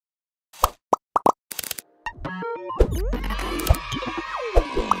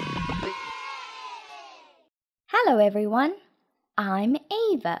Hello everyone, I'm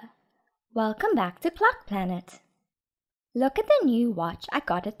Ava. Welcome back to Clock Planet. Look at the new watch I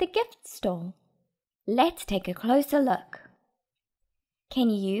got at the gift store. Let's take a closer look. Can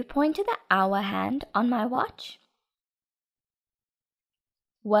you point to the hour hand on my watch?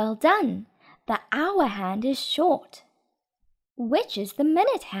 Well done, the hour hand is short. Which is the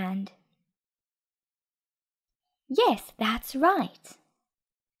minute hand? Yes, that's right.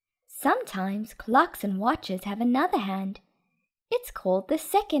 Sometimes clocks and watches have another hand. It's called the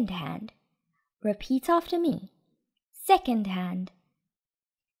second hand. Repeat after me. Second hand.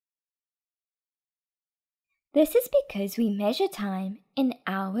 This is because we measure time in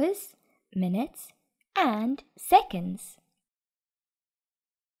hours, minutes, and seconds.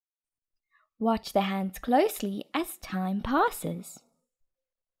 Watch the hands closely as time passes.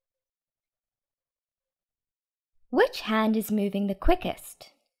 Which hand is moving the quickest?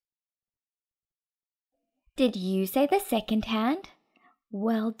 Did you say the second hand?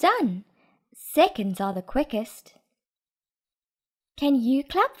 Well done! Seconds are the quickest. Can you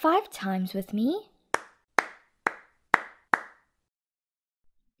clap 5 times with me?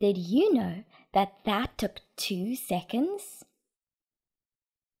 Did you know that took 2 seconds?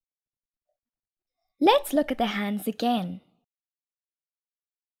 Let's look at the hands again.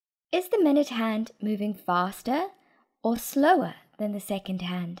 Is the minute hand moving faster or slower than the second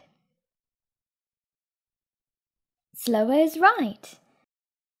hand? Slower is right.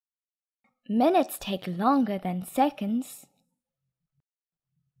 Minutes take longer than seconds.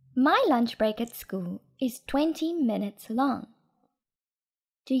 My lunch break at school is 20 minutes long.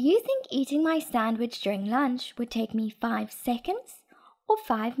 Do you think eating my sandwich during lunch would take me 5 seconds or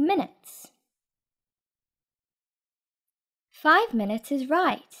 5 minutes? 5 minutes is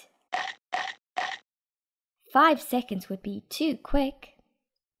right. 5 seconds would be too quick.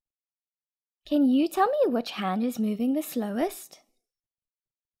 Can you tell me which hand is moving the slowest?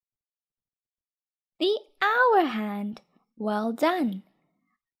 The hour hand. Well done.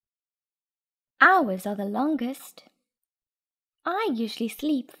 Hours are the longest. I usually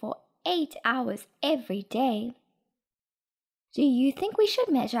sleep for 8 hours every day. Do you think we should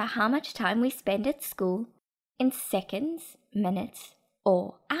measure how much time we spend at school in seconds, minutes,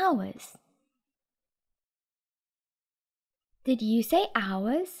 or hours? Did you say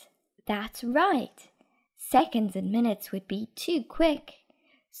hours? That's right. Seconds and minutes would be too quick.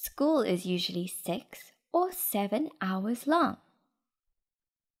 School is usually 6 or 7 hours long.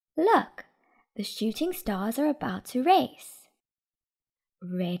 Look, the shooting stars are about to race.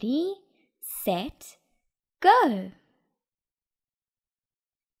 Ready, set, go!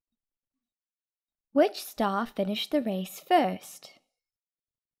 Which star finished the race first?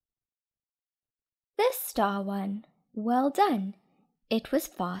 This star won. Well done. It was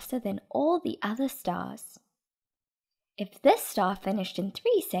faster than all the other stars. If this star finished in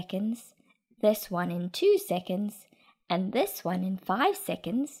 3 seconds, this one in 2 seconds, and this one in 5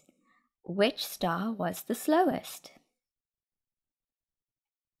 seconds, which star was the slowest?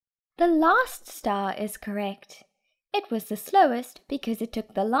 The last star is correct. It was the slowest because it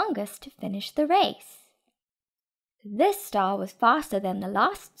took the longest to finish the race. This star was faster than the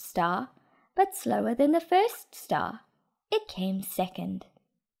last star, but slower than the first star. It came second.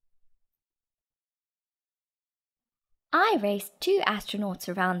 I raced 2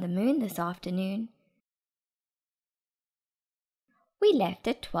 astronauts around the moon this afternoon. We left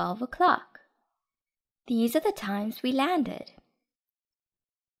at 12 o'clock. These are the times we landed.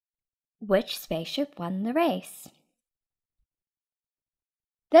 Which spaceship won the race?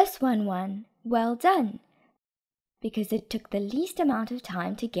 This one won. Well done, because it took the least amount of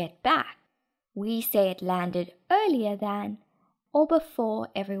time to get back. We say it landed earlier than or before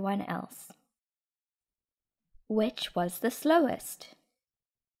everyone else. Which was the slowest?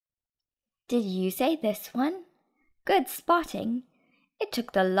 Did you say this one? Good spotting. It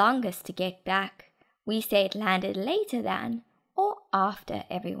took the longest to get back. We say it landed later than or after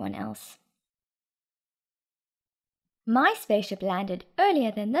everyone else. My spaceship landed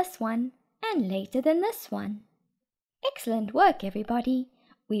earlier than this one and later than this one. Excellent work, everybody.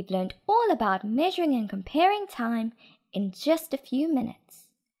 We've learned all about measuring and comparing time in just a few minutes.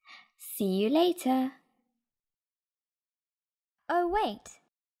 See you later. Oh wait!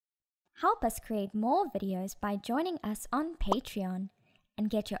 Help us create more videos by joining us on Patreon and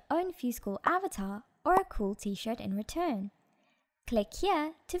get your own FuseSchool avatar or a cool t-shirt in return. Click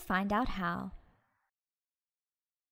here to find out how.